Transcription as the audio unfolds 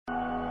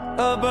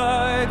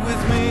Abide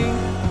with me.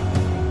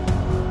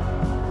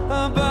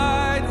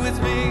 Abide with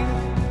me.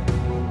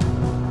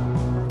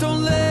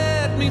 Don't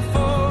let me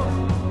fall.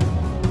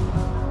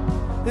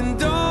 And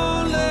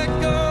don't let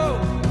go.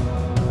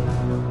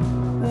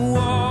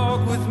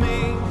 Walk with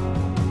me.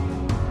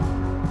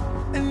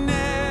 And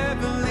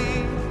never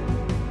leave.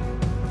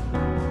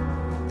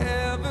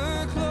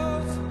 Ever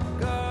close.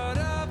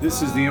 God,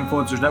 This is the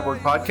Influencers Network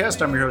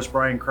podcast. I'm your host,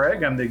 Bryan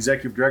Craig. I'm the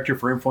Executive Director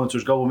for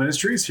Influencers Global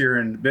Ministries here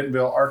in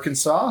Bentonville,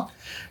 Arkansas.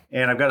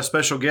 And I've got a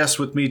special guest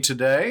with me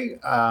today.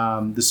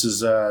 This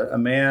is a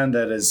man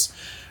that has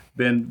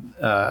been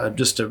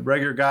just a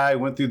regular guy,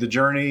 went through the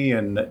journey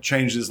and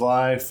changed his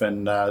life,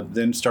 and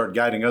then started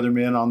guiding other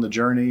men on the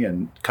journey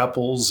and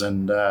couples.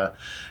 And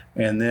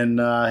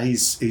then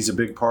he's a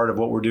big part of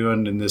what we're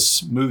doing in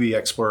this movie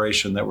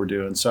exploration that we're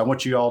doing. So I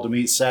want you all to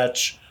meet Sach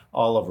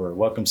Oliver.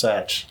 Welcome,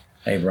 Sach.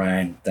 Hey,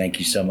 Bryan. Thank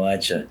you so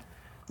much.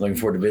 Looking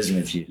forward to visiting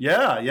with you.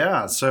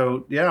 Yeah.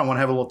 So, I want to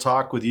have a little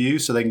talk with you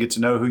so they can get to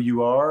know who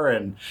you are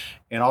and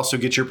also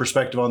get your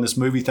perspective on this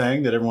movie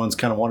thing that everyone's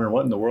kind of wondering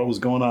what in the world was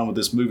going on with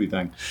this movie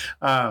thing.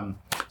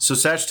 So,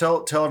 Sach,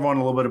 tell everyone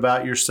a little bit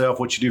about yourself,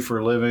 what you do for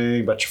a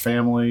living, about your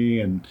family,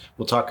 and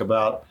we'll talk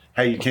about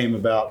how you came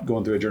about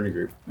going through a journey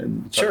group.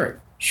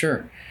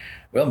 Sure.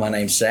 Well, my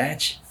name's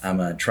Sach. I'm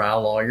a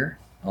trial lawyer.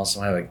 I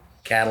also have a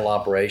cattle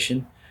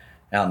operation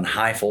out in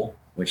Heifel,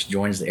 which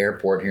joins the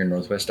airport here in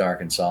Northwest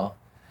Arkansas.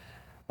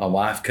 My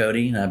wife,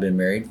 Cody, and I've been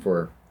married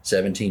for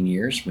 17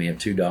 years. We have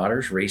two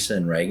daughters, Risa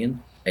and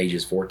Reagan,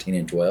 ages 14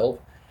 and 12.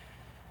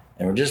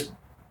 And we're just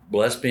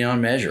blessed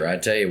beyond measure. I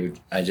tell you,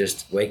 I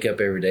just wake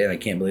up every day and I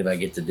can't believe I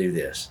get to do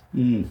this.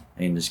 And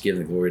just give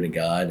the glory to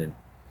God and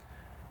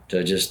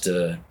to just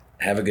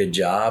have a good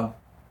job,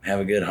 have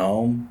a good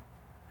home,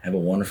 have a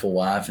wonderful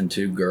wife and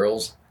two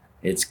girls.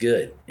 It's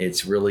good.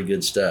 It's really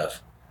good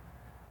stuff.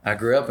 I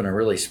grew up in a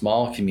really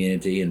small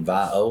community in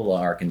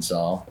Viola,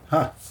 Arkansas,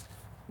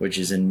 which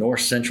is in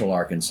north central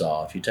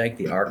Arkansas. If you take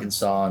the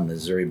Arkansas and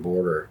Missouri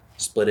border,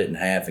 split it in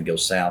half and go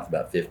south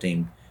about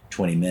 15,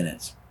 20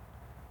 minutes.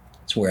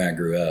 That's where I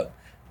grew up.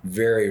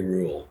 Very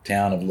rural,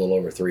 town of a little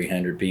over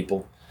 300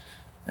 people.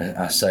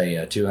 I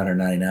say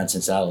 299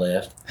 since I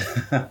left.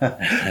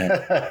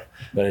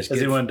 But it's Has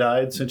anyone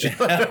died since you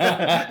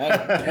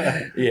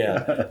left?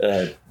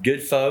 Yeah.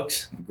 Good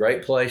folks,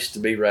 great place to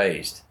be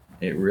raised.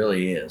 It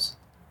really is.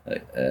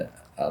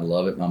 I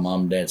love it. My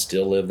mom and dad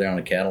still live there on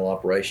a cattle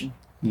operation.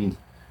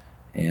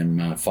 And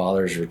my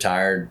father's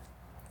retired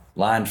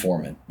line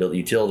foreman, built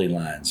utility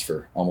lines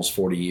for almost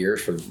 40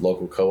 years for the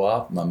local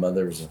co-op. My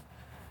mother was an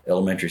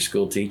elementary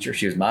school teacher.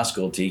 She was my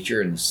school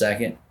teacher in the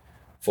 2nd,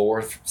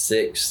 4th,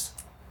 6th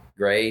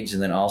grades,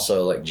 and then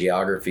also like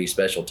geography,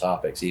 special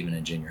topics, even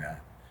in junior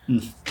high.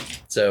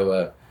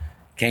 So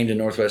came to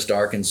Northwest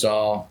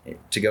Arkansas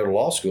to go to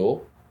law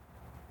school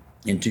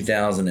in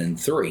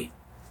 2003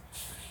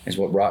 is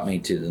what brought me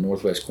to the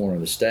northwest corner of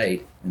the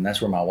state, and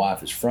that's where my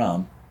wife is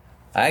from.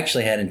 I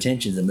actually had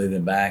intentions of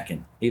moving back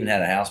and even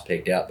had a house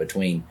picked out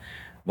between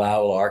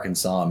Viola,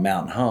 Arkansas and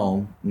Mountain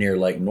Home near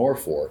Lake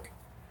Norfolk.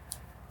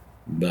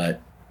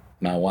 But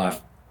my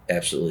wife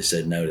absolutely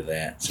said no to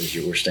that. Says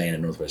we're staying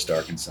in Northwest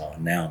Arkansas,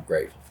 and now I'm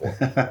grateful for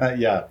it.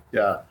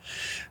 Yeah.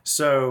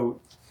 So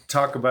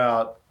talk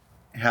about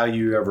how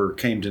you ever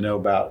came to know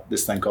about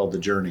this thing called the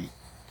journey.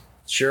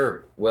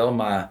 Sure.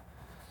 Well, I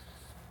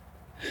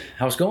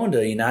was going to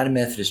a United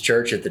Methodist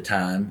Church at the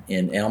time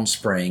in Elm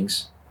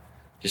Springs.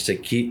 Just a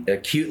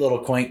cute little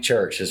quaint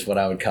church is what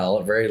I would call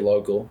it, very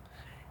local.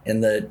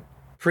 And the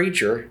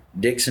preacher,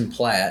 Dixon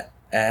Platt,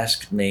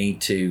 asked me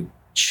to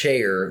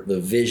chair the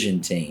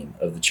vision team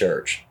of the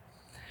church.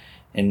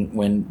 And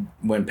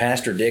when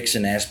Pastor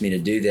Dixon asked me to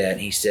do that,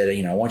 he said,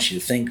 I want you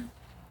to think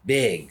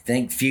big,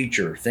 think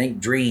future, think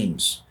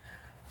dreams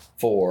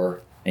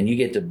and you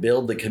get to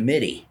build the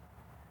committee.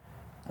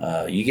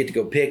 You get to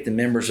go pick the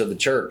members of the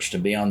church to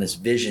be on this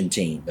vision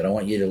team, but I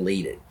want you to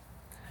lead it.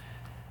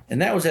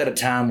 And that was at a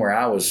time where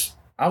I was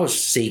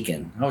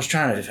seeking. I was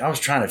trying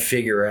to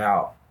figure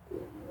out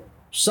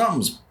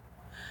something's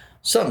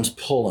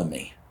pulling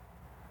me.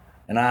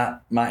 And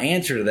my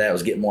answer to that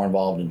was get more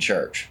involved in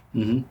church.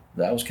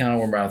 That was kind of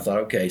where I thought,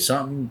 okay,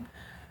 something.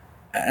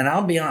 And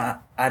I'll be honest,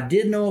 I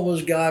did know it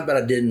was God, but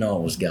I didn't know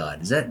it was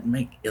God. Does that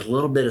make a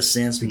little bit of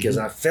sense? Because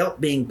I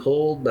felt being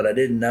pulled, but I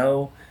didn't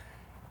know.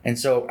 And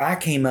so I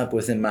came up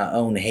with in my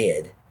own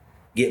head,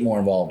 get more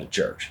involved in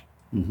church.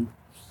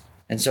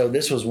 And so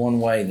this was one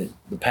way that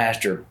the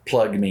pastor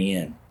plugged me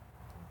in.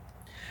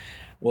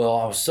 Well,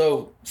 I was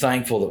so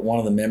thankful that one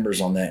of the members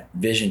on that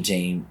vision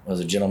team was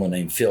a gentleman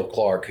named Phil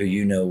Clark, who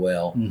you know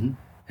well,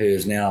 who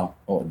is now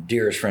a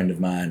dearest friend of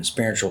mine, a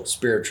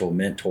spiritual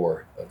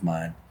mentor of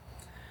mine.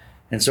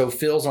 And so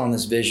Phil's on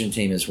this vision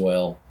team as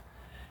well.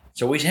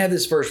 So we had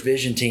this first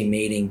vision team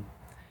meeting,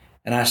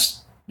 and I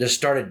just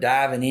started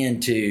diving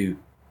into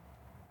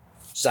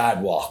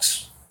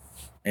sidewalks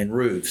and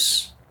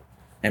roofs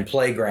and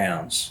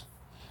playgrounds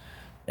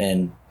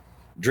and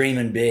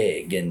dreaming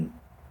big and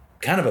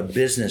kind of a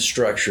business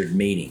structured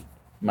meeting,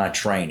 my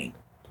training.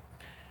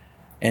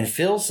 And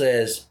Phil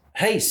says,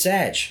 hey,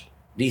 Sach,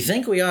 do you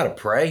think we ought to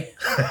pray?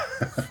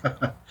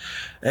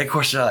 And of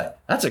course,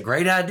 that's a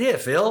great idea,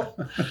 Phil.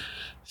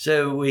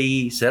 So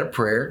we said a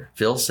prayer.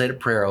 Phil said a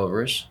prayer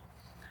over us.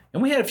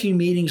 And we had a few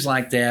meetings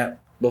like that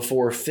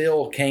before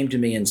Phil came to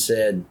me and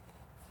said,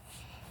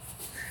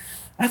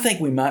 I think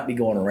we might be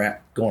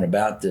going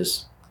about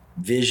this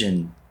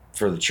vision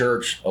for the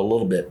church a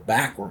little bit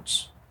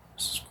backwards.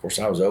 Of course,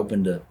 I was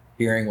open to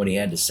hearing what he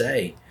had to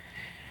say.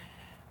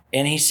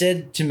 And he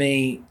said to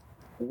me,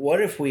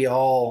 what if we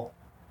all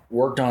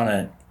worked on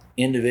an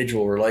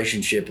individual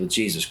relationship with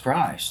Jesus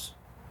Christ?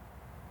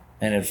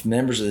 And if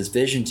members of this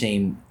vision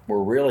team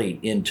were really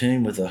in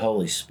tune with the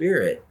Holy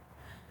Spirit,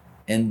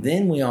 and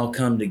then we all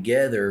come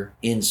together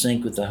in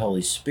sync with the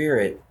Holy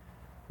Spirit,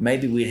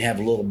 maybe we'd have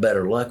a little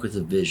better luck with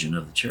the vision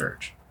of the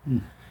church.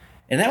 And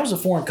that was a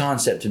foreign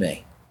concept to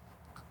me.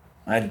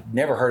 I'd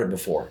never heard it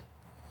before.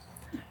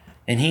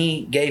 And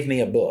he gave me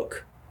a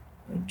book,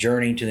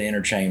 Journey to the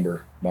Inner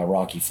Chamber by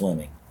Rocky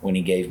Fleming, when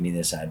he gave me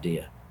this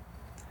idea.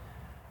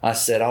 I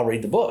said, I'll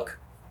read the book.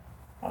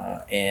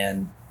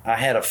 And I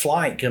had a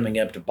flight coming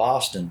up to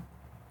Boston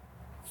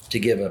to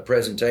give a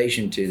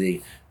presentation to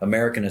the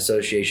American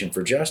Association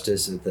for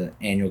Justice at the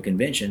annual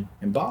convention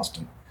in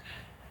Boston.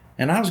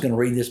 And I was going to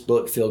read this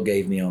book Phil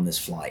gave me on this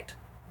flight.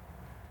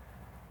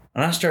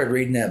 And I started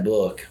reading that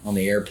book on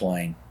the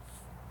airplane,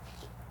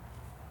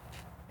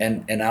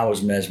 and I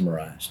was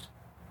mesmerized.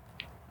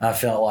 I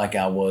felt like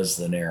I was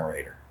the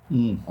narrator.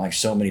 Like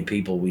so many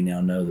people we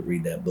now know that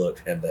read that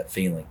book have that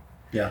feeling.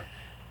 Yeah.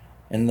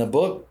 And the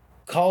book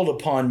called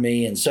upon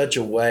me in such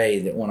a way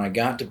that when I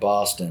got to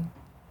Boston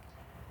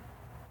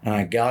and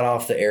I got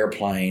off the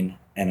airplane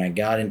and I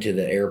got into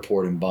the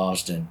airport in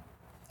Boston,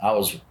 I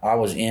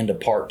was into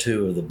part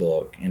 2 of the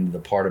book, into the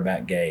part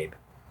about Gabe,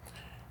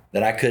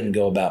 that I couldn't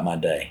go about my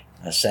day.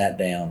 I sat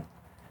down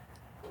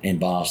in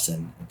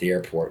Boston at the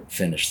airport and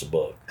finished the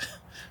book.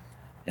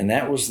 And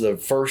that was the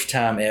first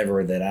time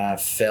ever that I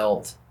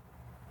felt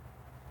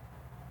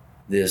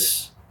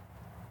this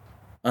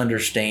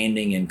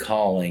understanding and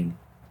calling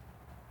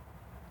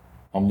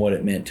on what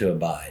it meant to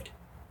abide.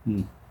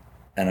 And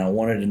I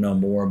wanted to know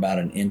more about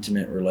an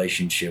intimate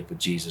relationship with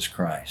Jesus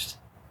Christ.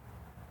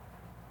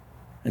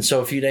 And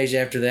so a few days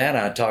after that,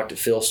 I talked to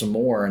Phil some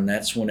more, and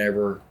that's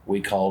whenever we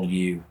called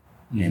you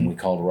and we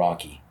called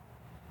Rocky.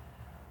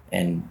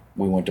 And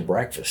we went to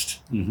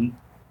breakfast. And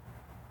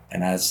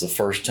that's the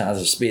first time,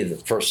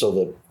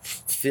 so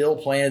Phil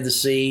planted the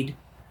seed,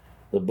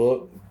 the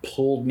book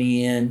pulled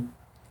me in,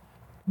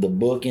 the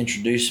book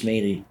introduced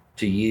me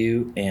to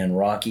you and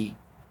Rocky.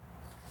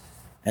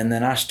 And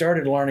then I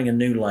started learning a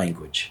new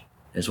language,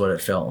 is what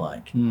it felt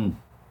like.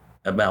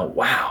 About,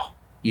 wow,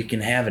 you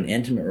can have an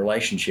intimate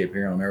relationship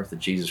here on earth with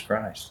Jesus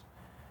Christ.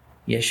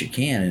 Yes, you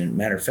can. And as a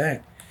matter of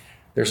fact,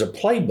 there's a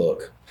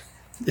playbook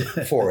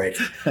for it.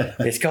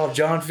 It's called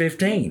John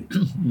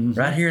 15,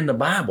 right here in the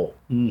Bible.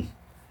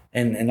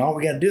 And all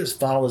we got to do is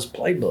follow this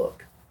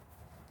playbook.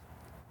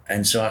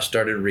 And so I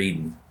started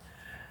reading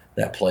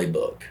that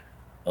playbook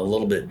a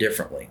little bit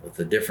differently with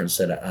a different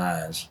set of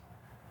eyes.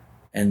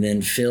 And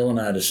then Phil and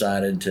I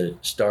decided to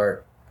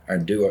start or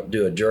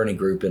do a journey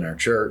group in our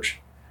church.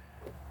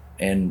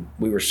 And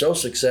we were so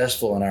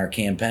successful in our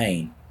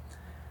campaign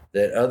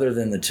that other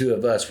than the 2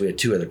 of us, we had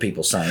 2 other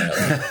people sign up.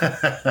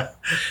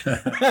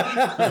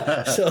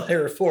 So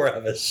there were 4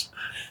 of us.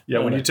 Yeah,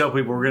 when you tell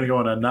people we're going to go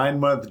on a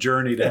 9-month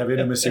journey to have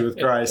intimacy with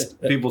Christ,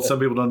 some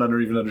people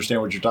don't even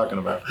understand what you're talking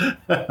about.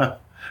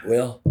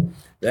 Well,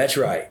 that's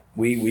right.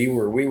 We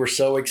were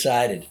so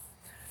excited.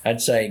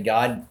 I'd say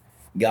God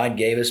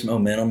gave us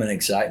momentum and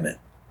excitement.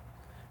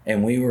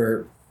 And we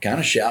were kind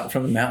of shouting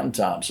from the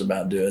mountaintops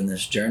about doing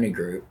this journey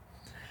group.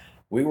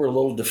 We were a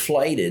little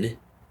deflated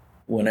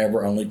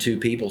whenever only 2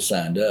 people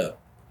signed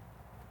up.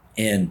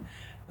 And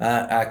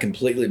I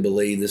completely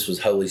believe this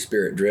was Holy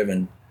Spirit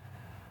driven.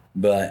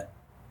 But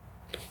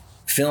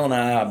Phil and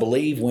I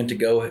believe, went to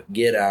go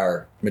get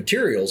our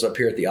materials up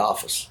here at the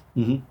office.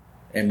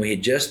 And we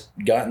had just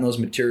gotten those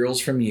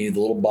materials from you, the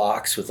little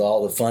box with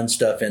all the fun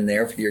stuff in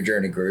there for your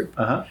journey group.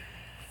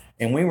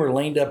 And we were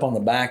leaned up on the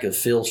back of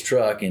Phil's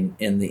truck in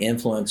the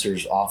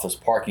influencer's office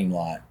parking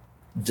lot,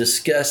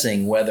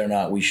 discussing whether or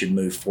not we should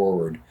move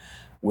forward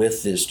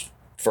with this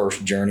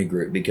first journey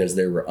group because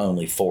there were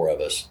only 4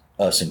 of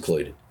us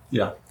included.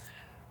 Yeah.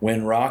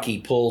 When Rocky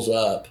pulls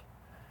up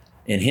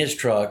in his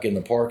truck in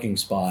the parking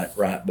spot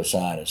right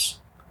beside us.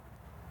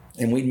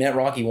 And we met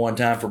Rocky one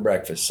time for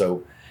breakfast.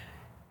 So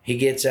he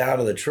gets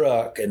out of the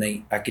truck,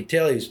 and I could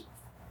tell he's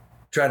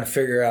trying to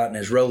figure out in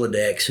his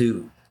Rolodex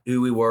who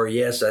we were.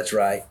 Yes, that's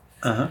right.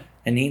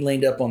 And he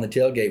leaned up on the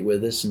tailgate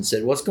with us and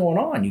said, "What's going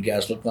on? You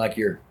guys look like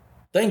you're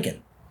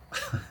thinking."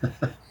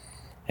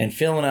 And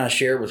Phil and I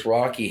shared with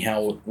Rocky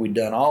how we'd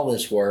done all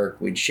this work.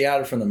 We'd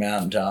shouted from the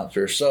mountaintops.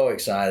 We were so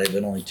excited,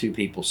 but only 2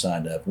 people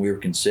signed up. We were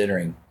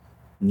considering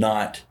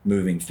not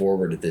moving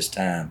forward at this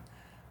time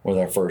with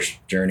our first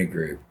journey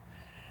group.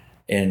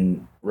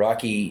 And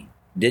Rocky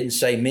didn't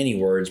say many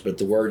words, but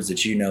the words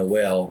that you know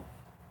well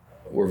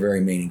were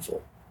very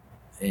meaningful.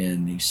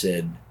 And he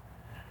said,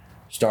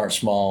 start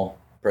small,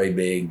 pray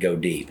big, go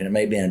deep. And it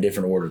may be in a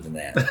different order than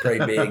that. Pray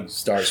big,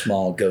 start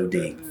small, go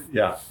deep.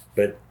 Yeah.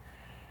 But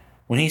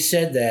when he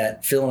said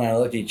that, Phil and I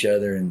looked at each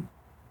other, and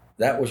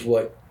that was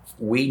what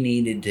we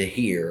needed to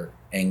hear.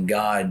 And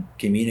God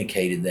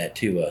communicated that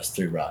to us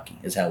through Rocky,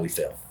 is how we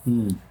felt.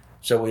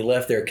 So we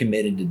left there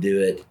committed to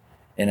do it.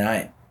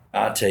 And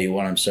I'll tell you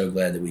what, I'm so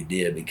glad that we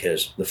did,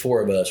 because the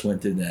four of us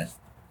went through that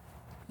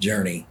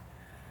journey.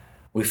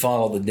 We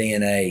followed the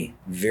DNA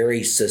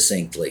very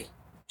succinctly,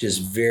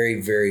 just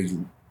very, very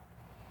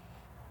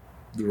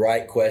the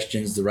right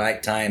questions, the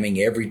right timing,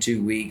 every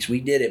 2 weeks. We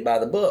did it by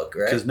the book,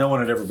 right? Because no one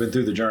had ever been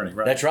through the journey,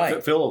 right? That's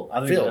right. Phil, I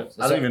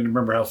don't even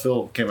remember how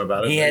Phil came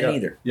about it. He hadn't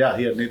either. Yeah,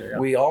 he hadn't either. Yeah.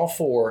 We all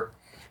four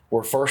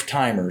were first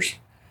timers,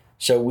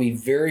 so we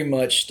very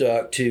much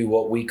stuck to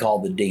what we call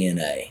the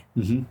DNA.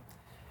 Mm-hmm.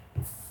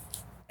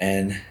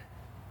 And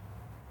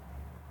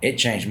it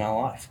changed my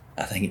life.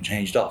 I think it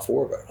changed all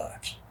four of our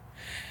lives.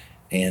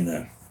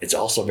 And it's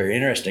also very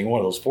interesting.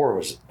 One of those four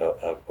was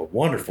a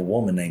wonderful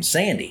woman named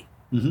Sandy.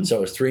 Mm-hmm. So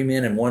it was 3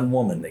 men and 1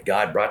 woman that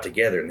God brought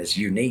together in this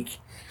unique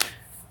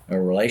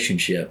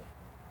relationship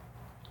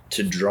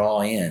to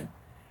draw in.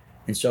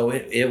 And so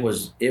it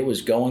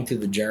was going through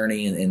the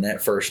journey in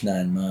that first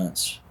 9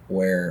 months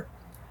where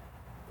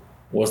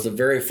was the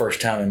very first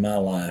time in my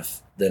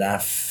life that I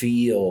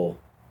feel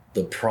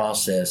the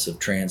process of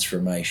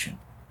transformation.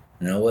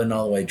 And I wasn't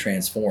all the way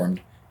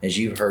transformed, as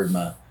you heard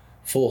my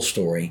full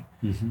story,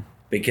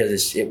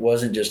 because it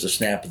wasn't just a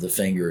snap of the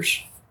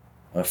fingers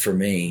for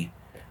me.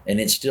 And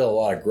it's still a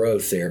lot of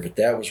growth there, but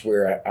that was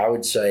where I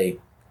would say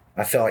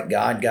I felt like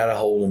God got a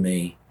hold of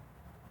me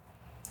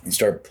and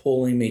started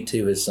pulling me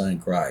to his son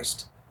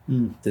Christ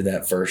through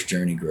that first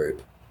journey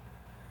group,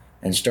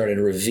 and started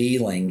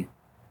revealing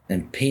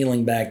and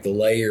peeling back the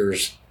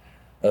layers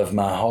of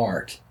my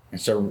heart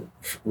and started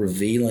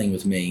revealing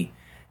with me.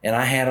 And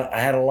I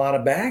had a lot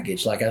of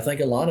baggage, like I think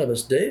a lot of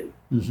us do,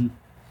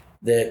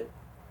 that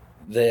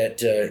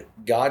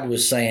God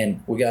was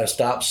saying, we got to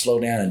stop, slow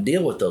down, and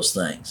deal with those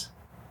things.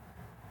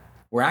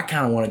 Where I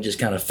kind of want to just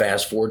kind of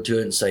fast forward to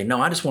it and say,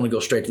 no, I just want to go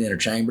straight to the inner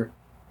chamber.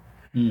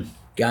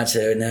 God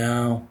said,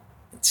 no,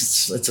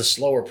 it's a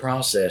slower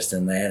process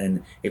than that.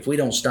 And if we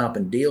don't stop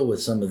and deal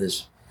with some of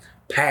this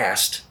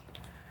past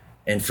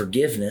and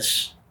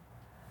forgiveness,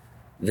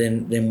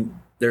 then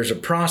there's a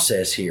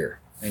process here.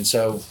 And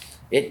so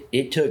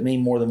it took me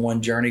more than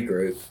one journey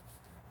group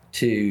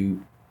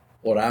to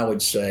what I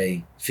would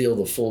say feel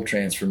the full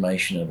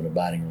transformation of an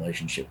abiding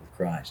relationship with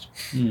Christ.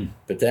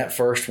 But that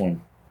first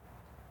one,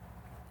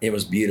 it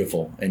was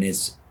beautiful. And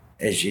it's,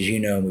 as you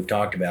know, and we've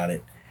talked about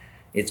it,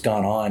 it's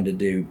gone on to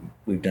do,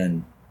 we've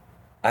done,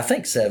 I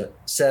think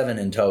seven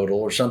in total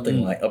or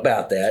something like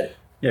about that.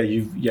 Yeah,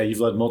 you've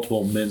led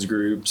multiple men's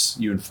groups,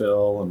 you and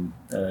Phil, and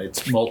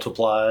it's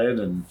multiplied.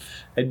 And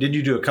did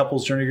you do a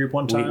couples journey group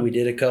one time? We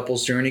did a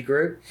couples journey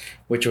group,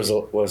 which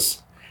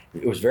was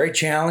very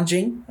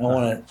challenging.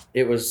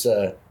 It was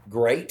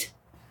great.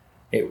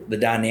 The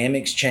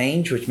dynamics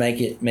changed, which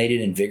made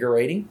it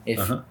invigorating.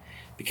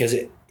 Because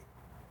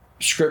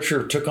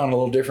Scripture took on a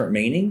little different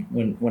meaning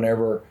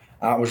whenever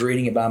I was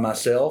reading it by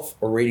myself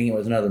or reading it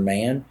with another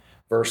man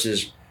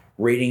versus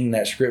reading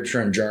that Scripture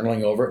and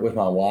journaling over it with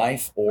my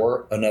wife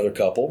or another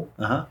couple.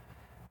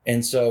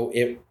 And so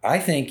I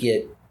think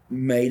it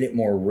made it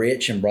more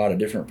rich and brought a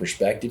different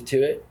perspective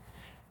to it.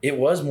 It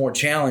was more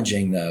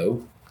challenging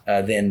though,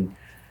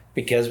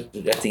 because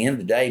at the end of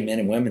the day, men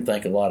and women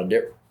think a lot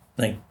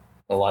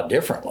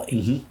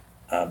differently.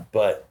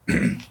 But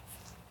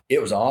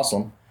it was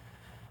awesome.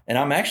 And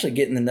I'm actually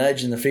getting the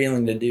nudge and the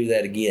feeling to do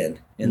that again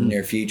in the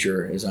near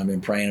future, as I've been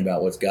praying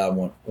about what's God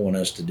want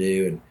us to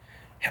do and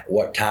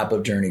what type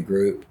of journey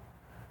group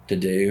to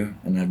do.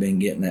 And I've been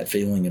getting that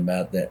feeling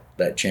about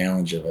that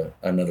challenge of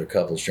another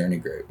couples journey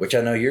group, which I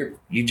know you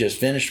just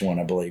finished one,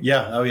 I believe.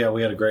 Yeah. Oh yeah.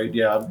 We had a great,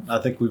 I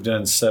think we've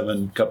done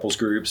 7 couples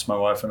groups, my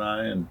wife and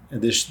I, and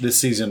this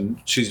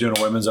season she's doing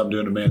a women's, I'm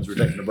doing a men's. We're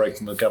taking a break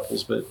from the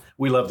couples, but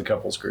we love the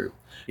couples group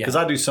because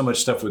I do so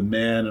much stuff with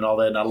men and all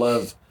that. And I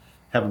love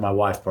having my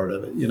wife part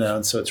of it,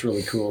 and so it's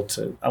really cool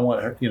I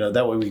want her,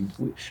 that way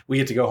we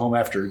get to go home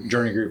after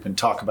journey group and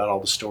talk about all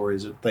the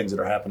stories of things that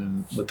are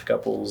happening with the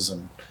couples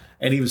and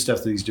even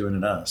stuff that he's doing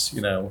in us,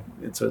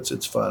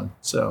 it's fun.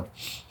 So,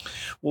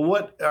 well,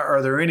 what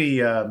are there any,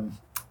 a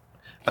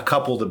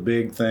couple of the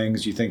big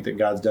things you think that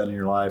God's done in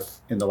your life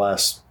in the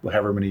last,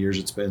 however many years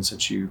it's been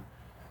since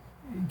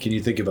can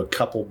you think of a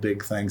couple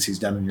big things he's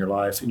done in your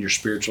life, in your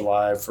spiritual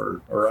life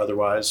or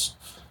otherwise?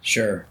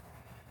 Sure.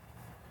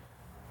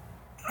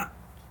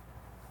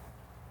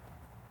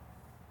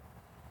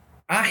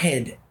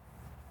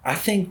 I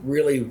think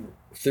really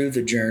through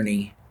the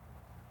journey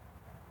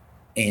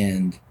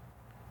and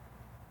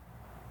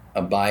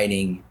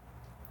abiding,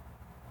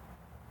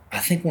 I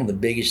think one of the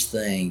biggest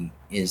thing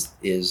is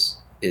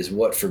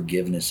what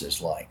forgiveness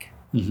is like.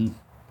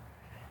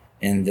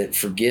 And that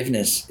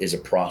forgiveness is a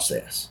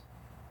process.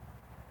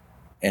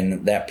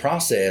 And that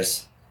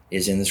process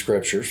is in the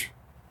Scriptures.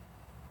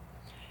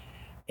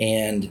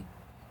 And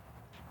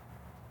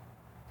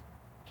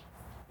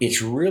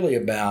it's really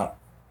about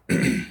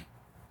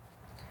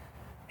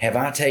have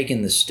I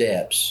taken the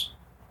steps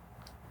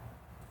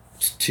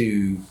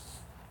to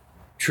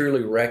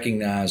truly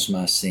recognize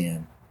my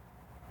sin,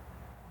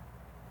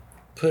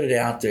 put it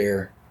out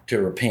there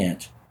to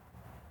repent,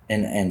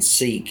 and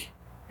seek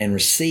and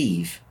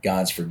receive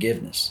God's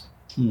forgiveness?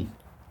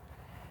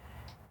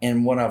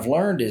 And what I've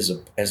learned is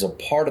as a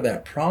part of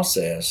that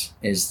process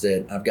is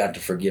that I've got to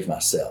forgive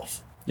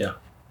myself. Yeah.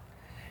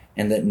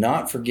 And that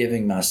not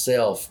forgiving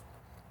myself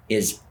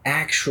is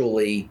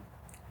actually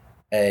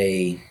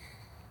a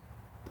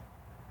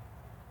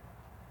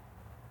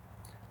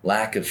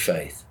lack of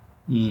faith.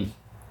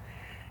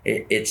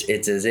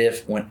 It's as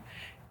if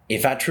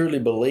if I truly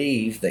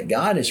believe that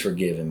God has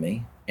forgiven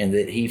me and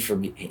that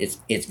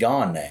it's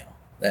gone now,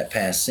 that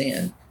past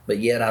sin, but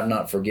yet I've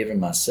not forgiven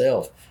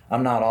myself,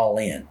 I'm not all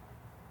in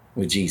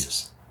with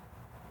Jesus.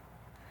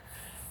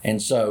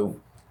 And so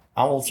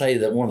I will tell you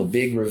that one of the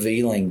big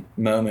revealing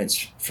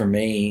moments for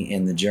me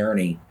in the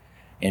journey,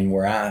 and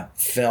where I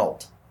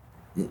felt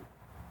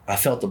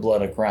the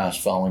blood of Christ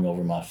falling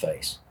over my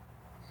face,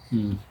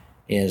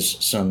 is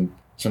some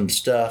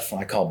stuff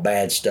I call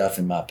bad stuff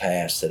in my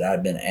past that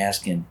I've been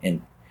asking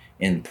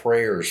in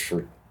prayers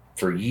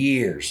for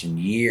years and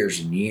years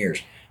and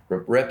years,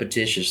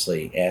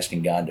 repetitiously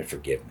asking God to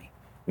forgive me.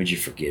 Would you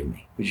forgive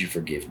me? Would you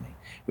forgive me?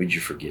 Would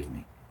you forgive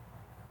me?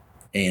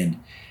 And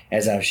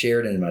as I've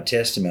shared in my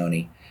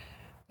testimony,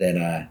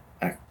 that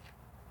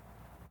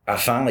I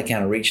finally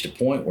kind of reached a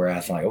point where I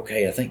thought,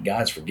 okay, I think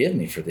God's forgiven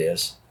me for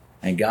this.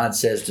 And God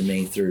says to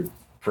me through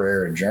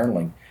prayer and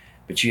journaling,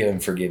 but you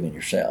haven't forgiven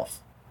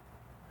yourself.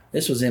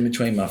 This was in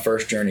between my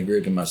first journey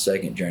group and my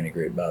second journey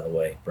group, by the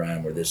way,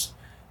 Bryan, where this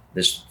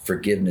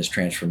forgiveness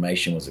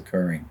transformation was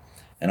occurring.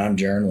 And I'm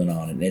journaling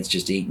on it, and it's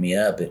just eating me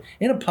up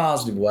in a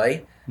positive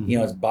way. You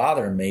know, it's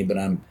bothering me, but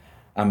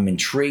I'm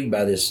intrigued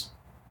by this,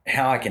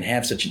 how I can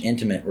have such an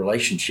intimate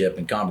relationship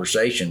and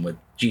conversation with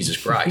Jesus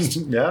Christ.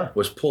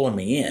 Was pulling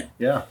me in.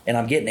 And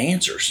I'm getting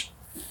answers.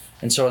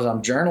 And so as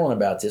I'm journaling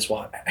about this,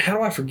 well, how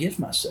do I forgive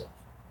myself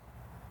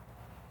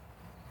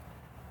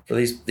for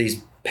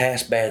these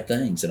past bad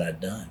things that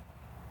I'd done?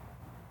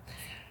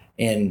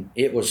 And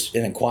it was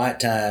in a quiet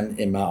time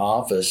in my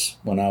office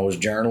when I was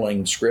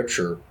journaling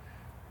scripture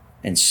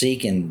and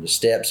seeking the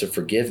steps of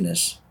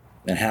forgiveness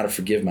and how to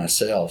forgive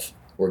myself,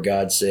 where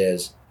God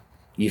says,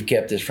 you've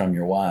kept this from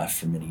your wife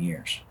for many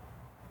years.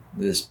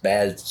 This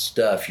bad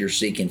stuff you're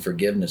seeking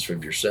forgiveness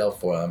from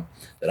yourself for,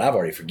 that I've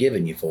already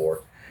forgiven you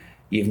for,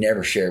 you've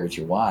never shared with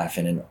your wife.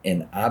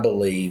 And I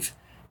believe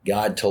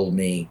God told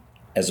me,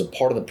 as a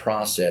part of the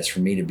process for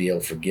me to be able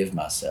to forgive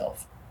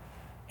myself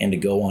and to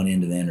go on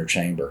into the inner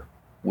chamber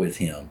with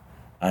him,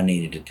 I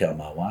needed to tell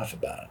my wife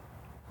about it.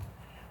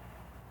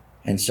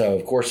 And so,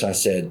 of course, I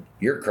said,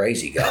 you're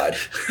crazy, God.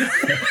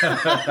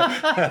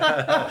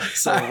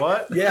 So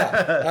what?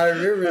 Yeah. I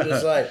remember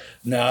just like,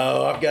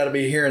 no, I've got to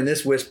be hearing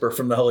this whisper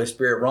from the Holy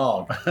Spirit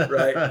wrong.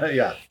 Right?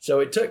 Yeah. So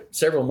it took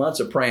several months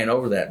of praying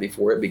over that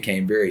before it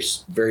became very,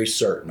 very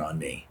certain on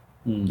me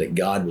that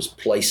God was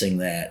placing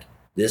that.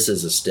 This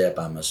is a step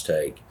I must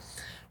take.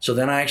 So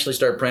then I actually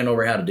started praying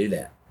over how to do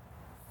that.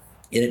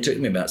 And it took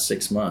me about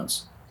 6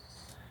 months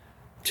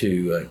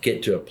to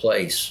get to a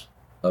place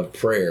of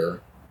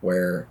prayer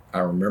where I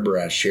remember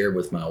I shared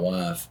with my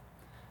wife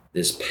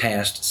this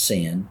past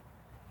sin,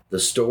 the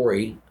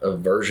story, a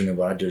version of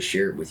what I just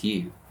shared with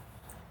you.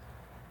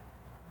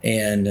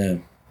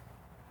 And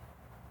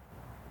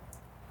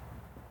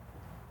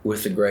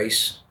with the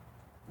grace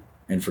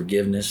and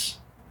forgiveness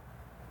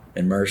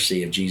and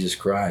mercy of Jesus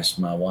Christ,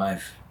 my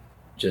wife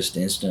just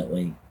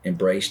instantly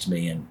embraced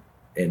me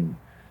and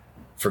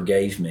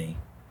forgave me.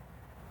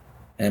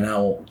 And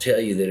I'll tell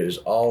you that it was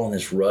all in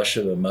this rush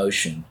of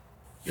emotion,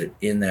 that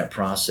in that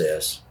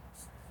process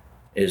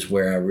is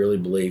where I really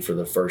believe for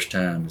the first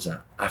time is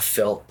I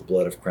felt the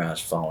blood of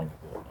Christ falling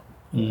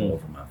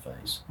over my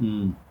face.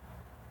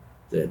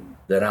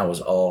 That I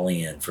was all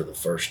in for the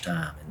first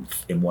time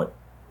in what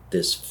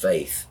this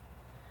faith.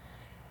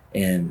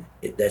 And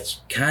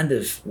that's kind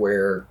of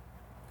where,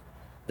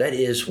 that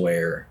is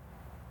where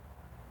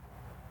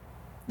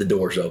the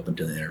doors opened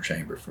to the inner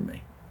chamber for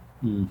me.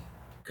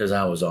 Because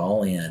I was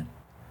all in,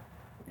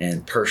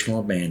 and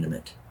personal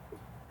abandonment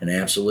and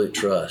absolute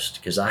trust,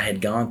 because I had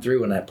gone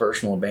through in that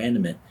personal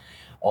abandonment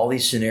all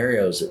these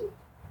scenarios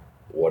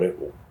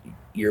that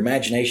your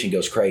imagination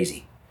goes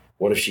crazy.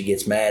 What if she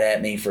gets mad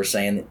at me for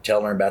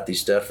telling her about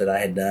these stuff that I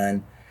had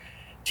done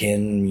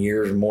 10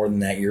 years or more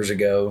than that years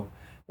ago?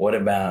 What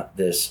about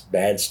this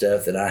bad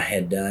stuff that I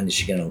had done? Is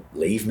she going to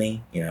leave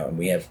me? You know, and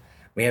we have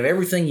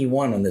everything you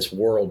want on this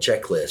world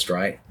checklist,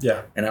 right?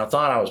 Yeah. And I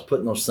thought I was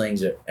putting those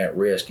things at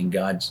risk, and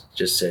God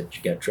just said,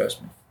 you got to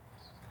trust me.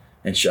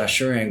 And I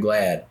sure am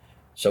glad.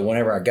 So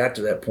whenever I got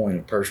to that point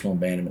of personal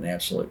abandonment and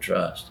absolute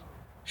trust,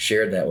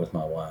 shared that with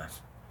my wife,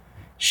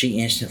 she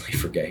instantly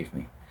forgave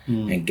me.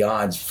 And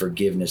God's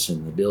forgiveness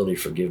and the ability to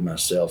forgive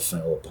myself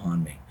fell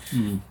upon me.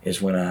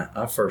 Is when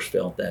I first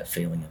felt that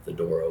feeling of the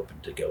door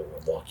open to go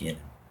and walk in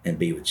and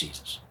be with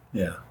Jesus.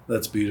 Yeah,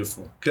 that's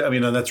beautiful. I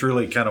mean, and that's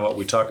really kind of what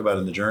we talk about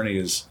in the journey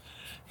is,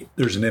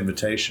 there's an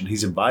invitation.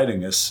 He's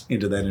inviting us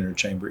into that inner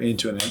chamber,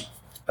 into an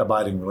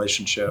abiding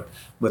relationship.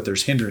 But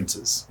there's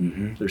hindrances.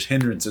 Mm-hmm. There's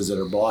hindrances that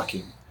are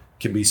blocking. It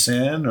can be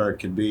sin or it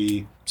could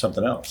be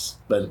something else.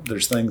 But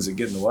there's things that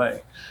get in the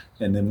way.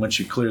 And then once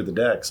you clear the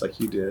decks like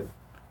you did,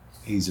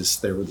 he's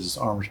just there with his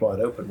arms wide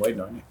open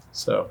waiting on you.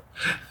 So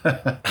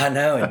I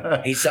know.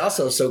 And he's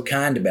also so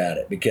kind about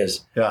it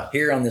because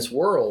here on this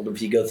world,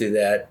 if you go through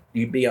that,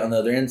 you'd be on the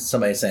other end,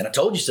 somebody saying, I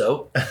told you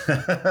so.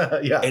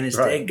 Yeah. And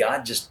instead,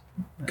 God just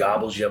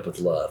gobbles you up with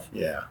love.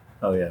 Yeah.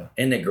 Oh, yeah.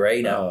 Isn't it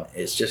great?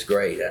 It's just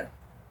great.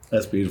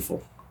 That's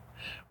beautiful.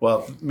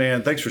 Well,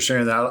 man, thanks for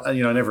sharing that. I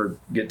never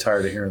get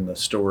tired of hearing the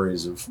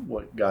stories of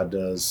what God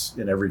does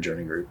in every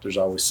journey group. There's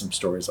always some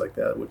stories like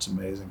that, which is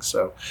amazing.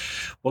 So,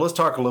 well, let's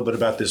talk a little bit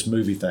about this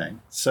movie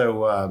thing.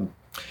 So,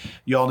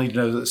 you all need to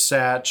know that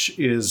Sach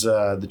is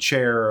the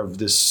chair of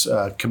this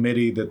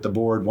committee that the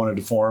board wanted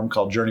to form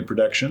called Journey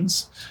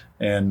Productions.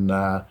 And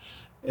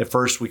at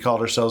first we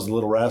called ourselves the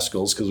Little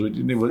Rascals because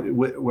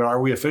are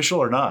we official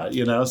or not?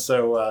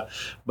 So,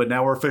 but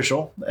now we're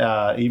official,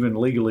 even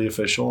legally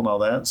official and all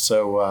that.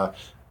 So,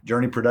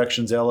 Journey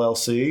Productions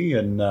LLC,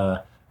 and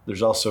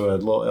there's also a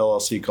little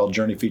LLC called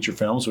Journey Feature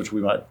Films, which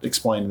we might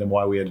explain to them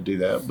why we had to do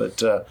that.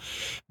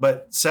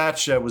 But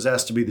Sach was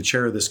asked to be the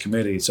chair of this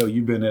committee, so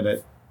you've been in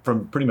it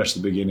from pretty much the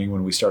beginning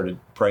when we started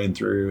praying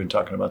through and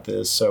talking about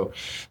this. So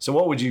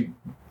what would you,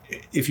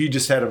 if you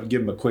just had to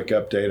give them a quick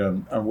update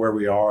on where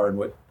we are and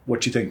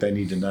what you think they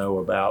need to know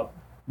about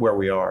where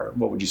we are,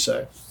 what would you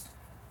say?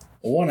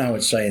 Well, one, I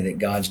would say that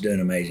God's doing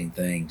amazing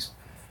things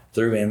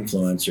through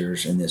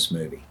influencers in this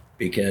movie.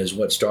 Because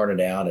what started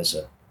out as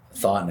a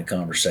thought and a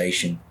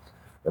conversation,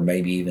 or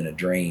maybe even a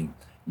dream,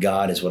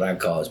 God is what I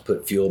call has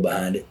put fuel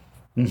behind it.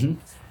 Mm-hmm.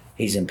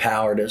 He's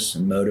empowered us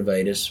and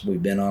motivated us.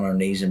 We've been on our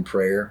knees in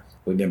prayer.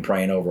 We've been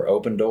praying over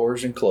open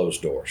doors and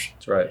closed doors.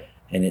 That's right.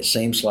 And it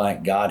seems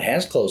like God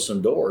has closed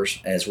some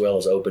doors as well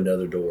as opened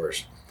other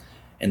doors.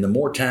 And the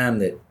more time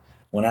that,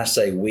 when I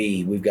say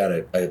we've got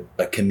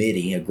a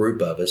committee, a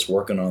group of us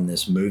working on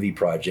this movie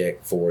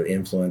project for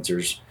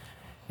influencers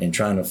and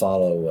trying to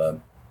follow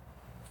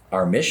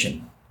our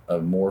mission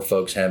of more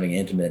folks having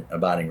intimate,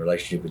 abiding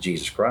relationship with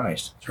Jesus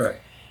Christ. That's right.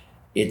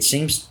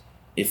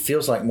 It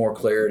feels like more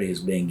clarity is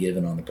being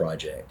given on the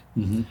project.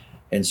 Mm-hmm.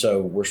 And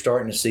so we're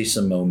starting to see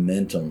some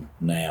momentum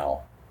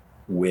now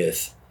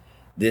with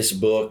this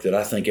book that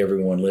I think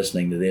everyone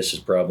listening to this has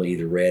probably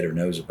either read or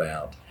knows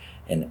about.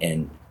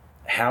 And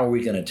how are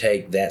we going to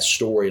take that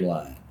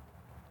storyline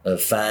of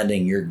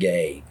finding your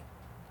Gabe,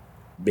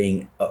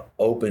 being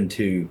open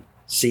to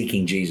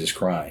seeking Jesus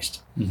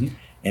Christ, mm-hmm.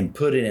 and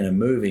put it in a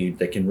movie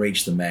that can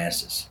reach the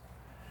masses?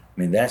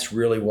 I mean, that's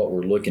really what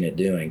we're looking at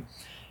doing.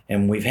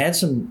 And we've had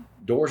some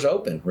doors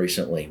open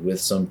recently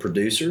with some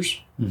producers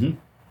mm-hmm.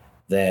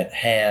 that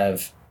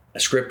have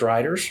script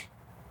writers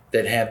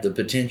that have the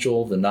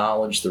potential, the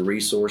knowledge, the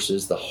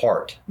resources, the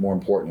heart, more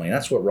importantly. And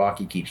that's what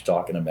Rocky keeps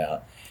talking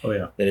about. Oh,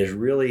 yeah. That is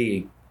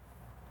really,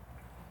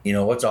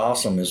 what's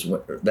awesome is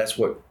that's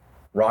what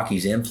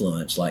Rocky's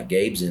influence, like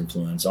Gabe's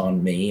influence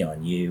on me,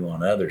 on you,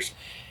 on others,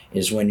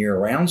 is when you're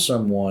around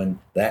someone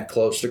that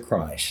close to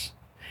Christ,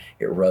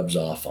 it rubs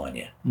off on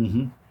you.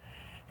 Mm-hmm.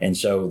 And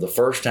so the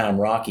first time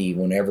Rocky,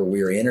 whenever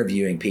we were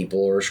interviewing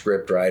people or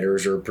script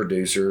writers or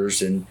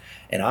producers, and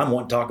I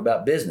want to talk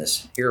about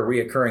business. Here, a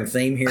reoccurring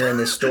theme here in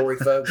this story,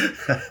 folks.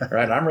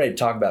 Right? I'm ready to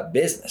talk about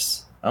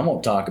business. I'm going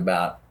to talk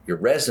about your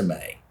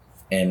resume.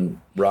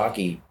 And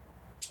Rocky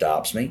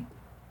stops me,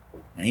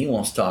 and he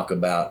wants to talk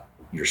about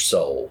your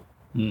soul.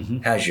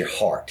 Mm-hmm. How's your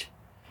heart?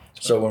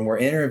 So when we're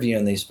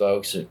interviewing these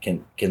folks,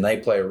 can they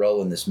play a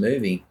role in this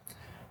movie?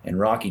 And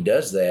Rocky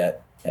does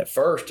that. At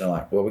first, I'm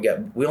like, well,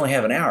 we only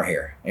have an hour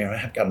here.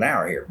 I've got an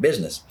hour here,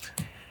 business.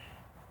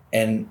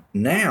 And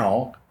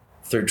now,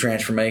 through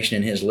transformation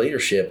in his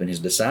leadership and his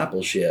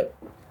discipleship,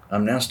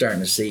 I'm now starting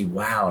to see,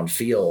 wow, and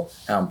feel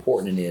how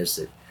important it is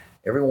that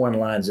everyone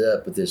lines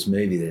up with this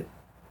movie, that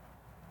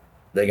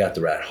they got the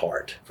right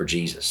heart for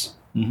Jesus.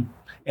 Mm-hmm.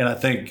 And I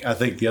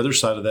think the other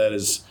side of that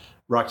is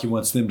Rocky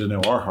wants them to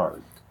know our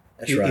heart.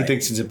 That's right. He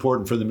thinks it's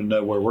important for them to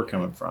know where we're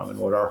coming from and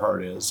what our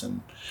heart is.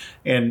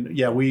 And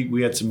yeah,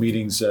 we had some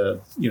meetings,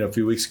 a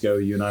few weeks ago,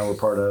 you and I were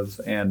part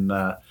of, and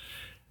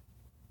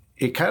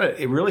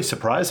it really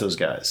surprised those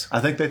guys. I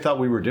think they thought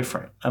we were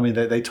different. I mean,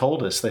 they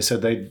told us, they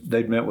said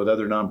they'd met with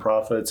other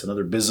nonprofits and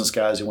other business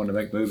guys who wanted to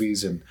make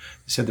movies, and they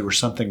said there was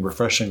something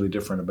refreshingly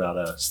different about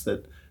us,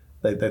 that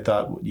they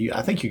thought,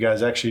 I think you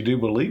guys actually do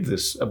believe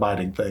this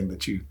abiding thing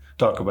that you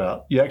talk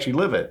about. You actually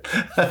live it.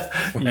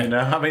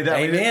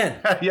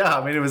 Amen.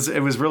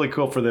 It was really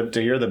cool for them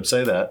to hear them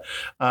say that.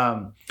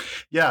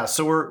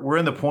 So we're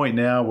in the point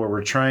now where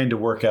we're trying to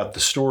work out the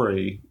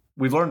story.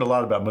 We've learned a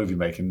lot about movie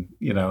making,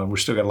 and we're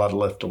still got a lot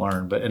left to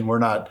learn. But we're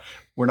not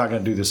going to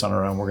do this on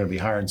our own. We're going to be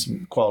hiring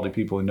some quality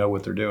people who know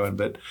what they're doing.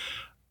 But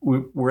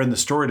we're in the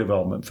story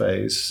development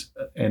phase,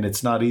 and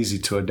it's not easy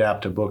to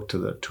adapt a book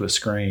to a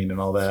screen and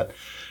all that.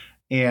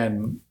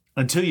 And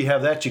until you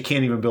have that, you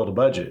can't even build a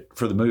budget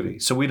for the movie.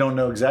 So we don't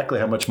know exactly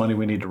how much money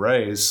we need to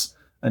raise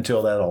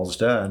until that all's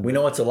done. We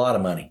know it's a lot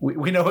of money.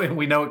 We know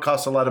it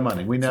costs a lot of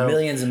money. We know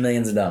Millions and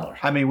millions of dollars.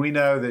 I mean, we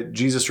know that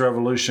Jesus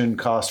Revolution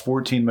cost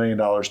 $14 million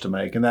to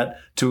make, and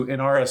in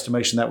our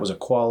estimation, that was a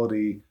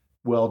quality,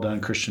 well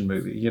done Christian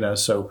movie.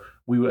 So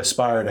we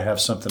aspire to have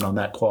something on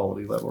that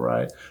quality level,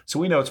 right? So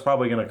we know it's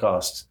probably going to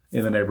cost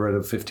in the neighborhood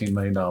of $15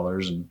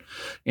 million,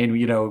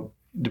 and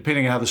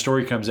depending on how the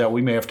story comes out,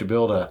 we may have to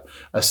build a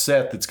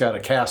set that's got a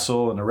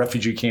castle and a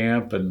refugee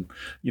camp and,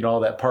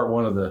 all that part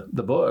one of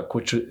the book,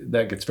 which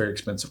that gets very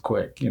expensive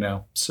quick,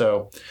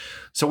 So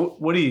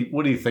what do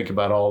you think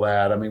about all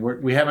that? I mean,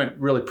 we haven't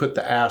really put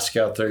the ask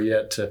out there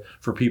yet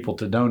for people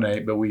to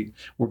donate, but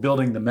we're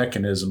building the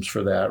mechanisms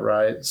for that,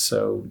 right?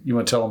 So you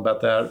want to tell them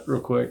about that real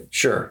quick?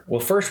 Sure.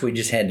 Well, first we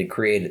just had to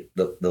create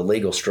the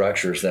legal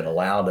structures that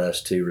allowed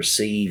us to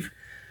receive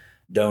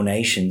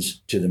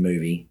donations to the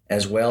movie,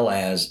 as well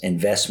as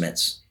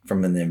investments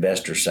from the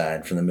investor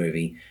side from the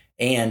movie,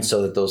 and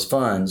so that those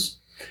funds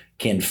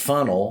can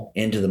funnel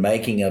into the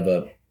making of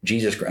a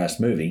Jesus Christ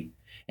movie.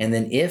 And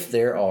then if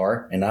there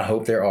are, and I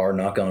hope there are,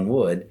 knock on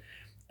wood,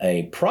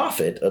 a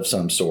profit of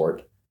some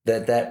sort,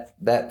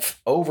 that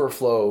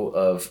overflow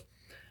of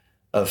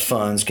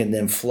funds can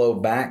then flow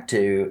back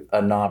to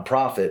a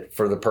nonprofit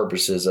for the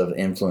purposes of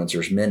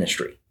influencers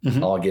ministry,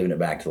 all giving it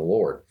back to the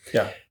Lord.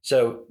 Yeah.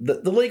 So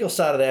the legal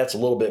side of that's a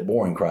little bit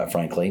boring, quite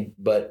frankly,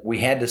 but we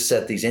had to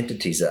set these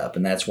entities up,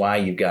 and that's why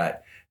you've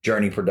got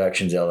Journey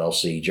Productions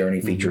LLC,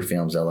 Journey Feature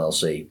Films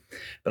LLC.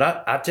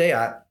 But I tell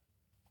you,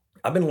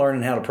 I've been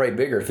learning how to pray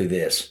bigger through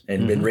this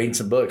and been reading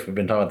some books. We've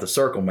been talking about the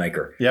Circle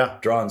Maker,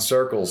 drawing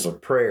circles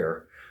of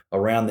prayer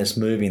around this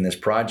movie and this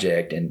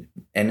project,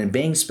 and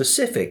being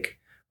specific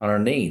on our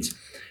needs.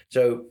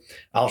 So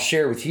I'll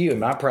share with you in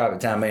my private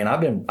time, man,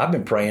 I've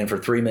been praying for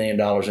 $3 million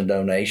in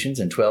donations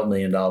and $12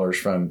 million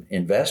from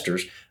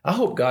investors. I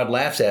hope God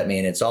laughs at me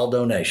and it's all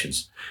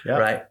donations,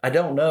 right? I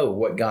don't know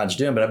what God's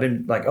doing, but I've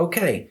been like,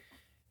 okay,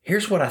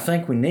 here's what I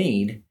think we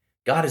need.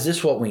 God, is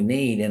this what we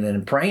need? And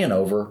then praying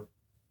over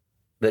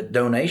that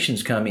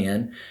donations come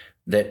in,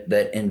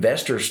 that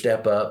investors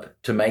step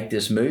up to make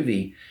this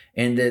movie.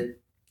 And that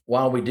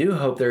while we do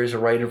hope there is a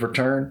rate of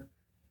return,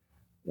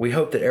 we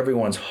hope that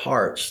everyone's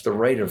hearts, the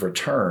rate of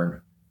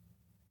return,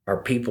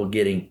 are people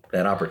getting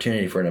that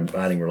opportunity for an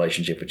abiding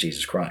relationship with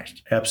Jesus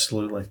Christ.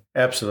 Absolutely.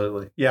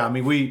 Absolutely. Yeah. I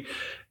mean,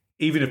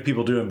 even if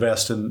people do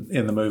invest in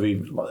the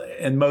movie,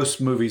 and most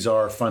movies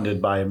are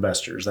funded by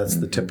investors. That's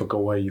the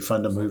typical way you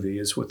fund a movie,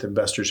 is with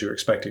investors who are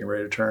expecting a rate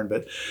of return.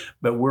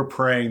 But we're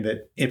praying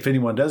that if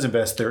anyone does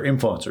invest, they're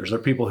influencers. They're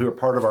people who are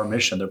part of our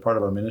mission. They're part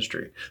of our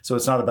ministry. So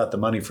it's not about the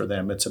money for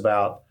them. It's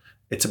about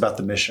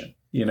the mission,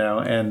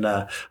 And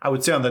I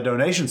would say on the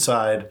donation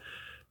side,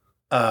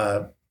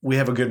 we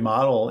have a good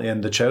model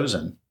in The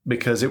Chosen,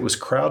 because it was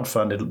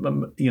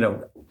crowdfunded.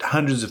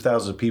 Hundreds of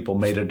thousands of people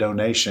made a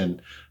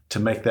donation to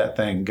make that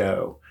thing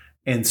go.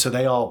 And so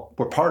they all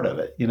were part of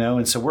it,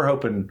 And so we're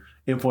hoping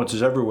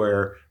influencers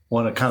everywhere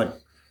want to kind of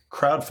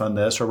crowdfund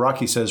this, or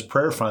Rocky says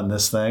prayer fund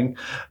this thing,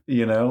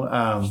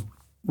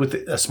 with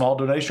a small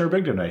donation or a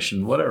big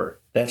donation,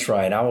 whatever. That's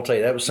right. I will tell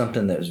you, that was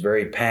something that was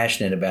very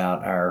passionate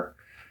about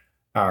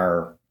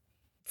our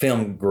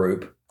film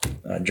group,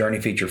 Journey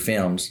Feature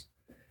Films,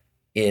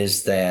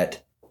 is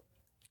that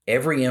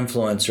every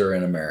influencer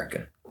in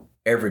America,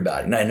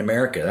 everybody, not in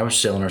America, I was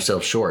selling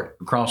ourselves short,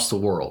 across the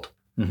world,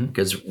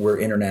 because we're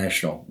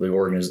international,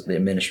 the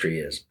ministry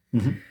is,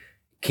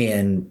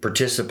 can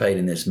participate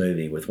in this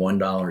movie with $1,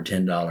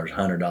 $10,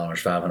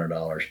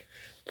 $100,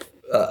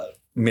 $500,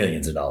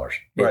 millions of dollars.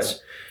 Right.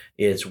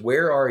 It's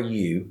where are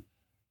you,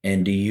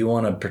 and do you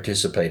want to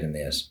participate in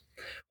this?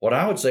 What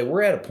I would say,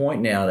 we're at a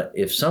point now that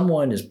if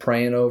someone is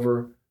praying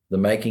over the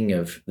making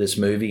of this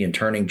movie and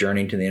turning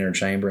Journey to the Inner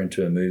Chamber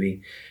into a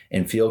movie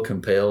and feel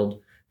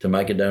compelled to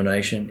make a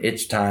donation,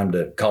 it's time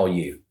to call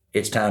you.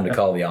 It's time to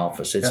call the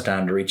office. It's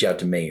time to reach out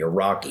to me or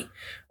Rocky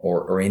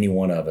or any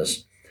one of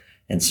us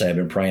and say, I've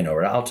been praying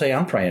over it. I'll tell you,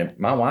 I'm praying.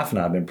 My wife and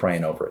I have been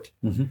praying over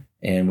it.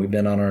 And we've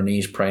been on our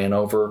knees praying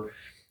over,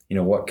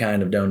 what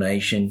kind of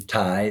donation,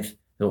 tithe,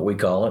 what we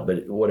call it,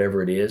 but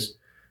whatever it is.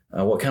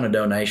 What kind of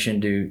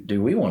donation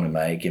do we want to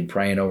make, and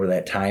praying over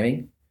that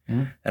timing?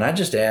 And I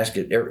just ask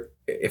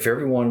if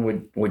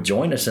everyone would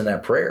join us in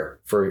that prayer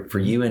for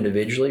you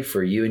individually,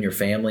 for you and your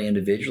family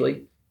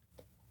individually.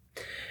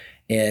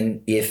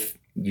 And if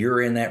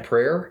you're in that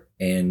prayer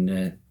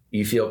and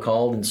you feel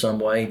called in some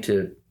way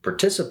to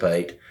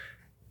participate,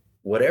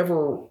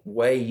 whatever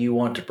way you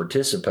want to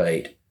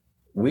participate,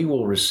 we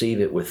will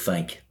receive it with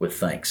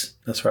thanks.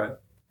 That's right.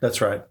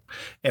 That's right.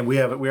 And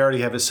we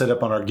already have it set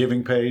up on our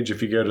giving page.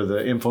 If you go to the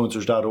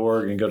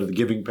influencers.org and go to the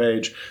giving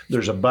page,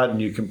 there's a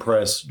button you can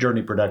press,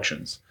 Journey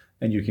Productions,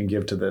 and you can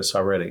give to this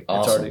already.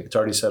 Awesome. It's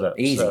already set up.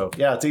 Easy. So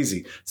yeah, it's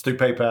easy. It's through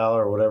PayPal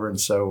or whatever. And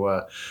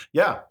so,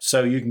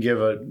 so you can give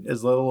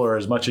as little or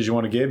as much as you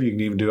want to give. You can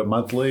even do it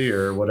monthly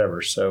or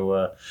whatever.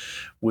 So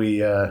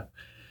we're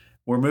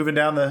moving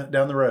down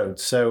the road.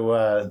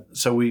 So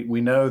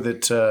we know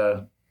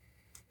that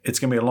it's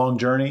going to be a long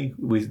journey.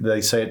 They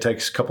say it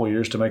takes a couple of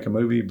years to make a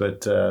movie,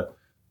 but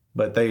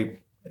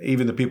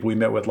even the people we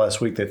met with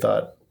last week, they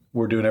thought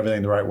we're doing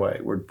everything the right way.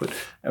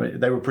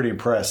 They were pretty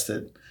impressed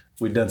that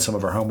we've done some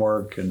of our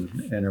homework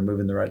and are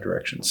moving in the right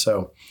direction.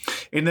 So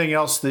anything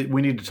else that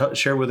we need to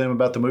share with them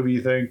about the movie,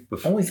 you think?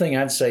 The only thing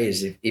I'd say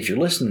is if you're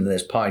listening to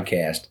this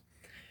podcast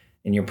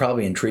and you're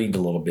probably intrigued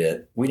a little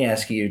bit, we'd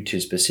ask you to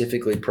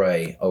specifically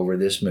pray over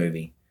this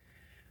movie,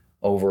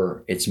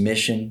 over its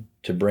mission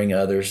to bring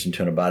others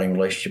into an abiding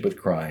relationship with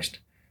Christ.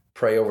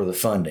 Pray over the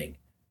funding.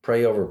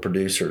 Pray over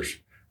producers.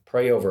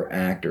 Pray over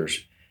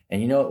actors.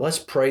 And let's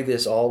pray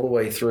this all the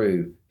way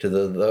through to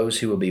those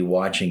who will be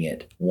watching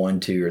it 1,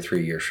 2, or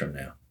 3 years from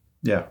now.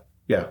 Yeah,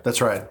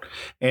 that's right.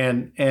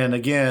 And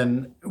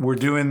again, we're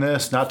doing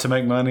this not to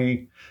make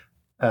money.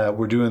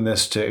 We're doing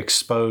this to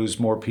expose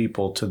more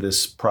people to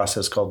this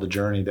process called the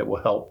journey that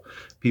will help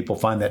people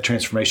find that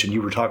transformation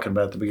you were talking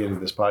about at the beginning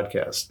of this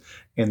podcast.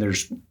 And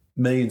there's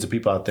millions of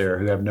people out there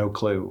who have no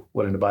clue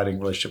what an abiding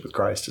relationship with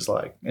Christ is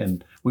like.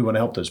 And we want to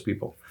help those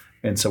people.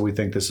 And so we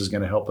think this is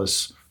going to help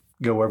us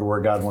go everywhere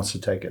God wants to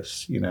take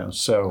us,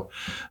 So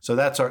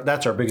that's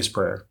our biggest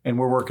prayer. And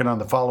we're working on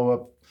the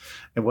follow-up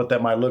and what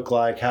that might look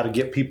like, how to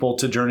get people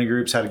to journey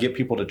groups, how to get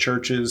people to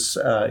churches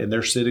in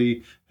their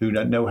city who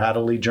know how to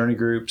lead journey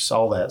groups,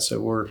 all that.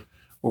 So we're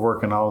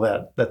working on all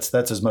that. That's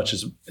as much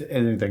as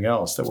anything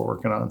else that we're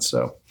working on.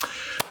 So,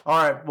 all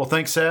right. Well,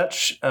 thanks, Sach.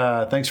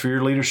 Thanks for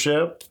your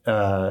leadership,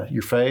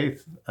 your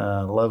faith.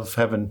 Love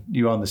having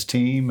you on this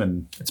team,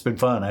 and it's been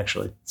fun,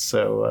 actually.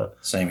 So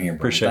same here.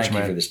 Appreciate Thank you,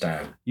 man. For this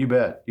time. You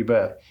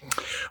bet.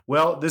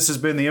 Well, this has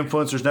been the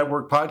Influencers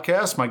Network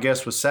podcast. My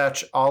guest was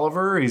Sach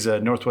Oliver. He's a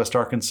Northwest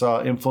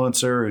Arkansas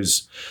influencer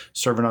who's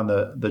serving on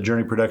the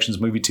Journey Productions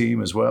movie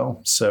team as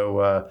well.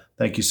 So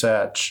thank you,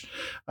 Sach.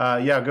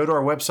 Go to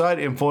our website,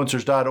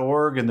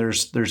 influencers.org, and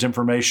there's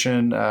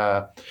information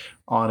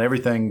on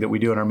everything that we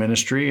do in our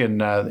ministry.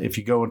 And if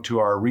you go into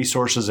our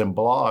resources and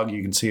blog,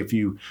 you can see a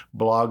few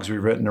blogs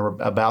we've written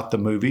about the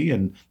movie.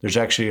 And there's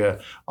actually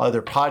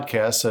other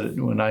podcasts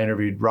when I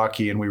interviewed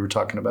Rocky and we were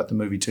talking about the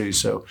movie too.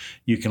 So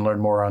you can learn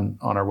more on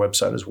our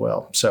website as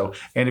well. So,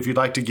 and if you'd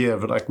like to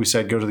give, like we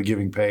said, go to the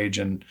giving page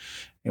and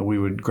we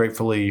would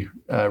gratefully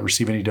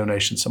receive any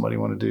donations somebody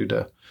want to do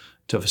to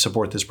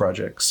support this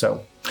project.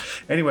 So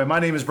anyway, my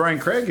name is Bryan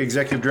Craig,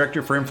 Executive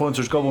Director for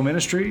Influencers Global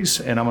Ministries,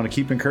 and I'm going to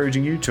keep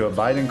encouraging you to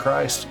abide in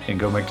Christ and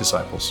go make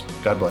disciples.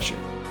 God bless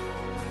you.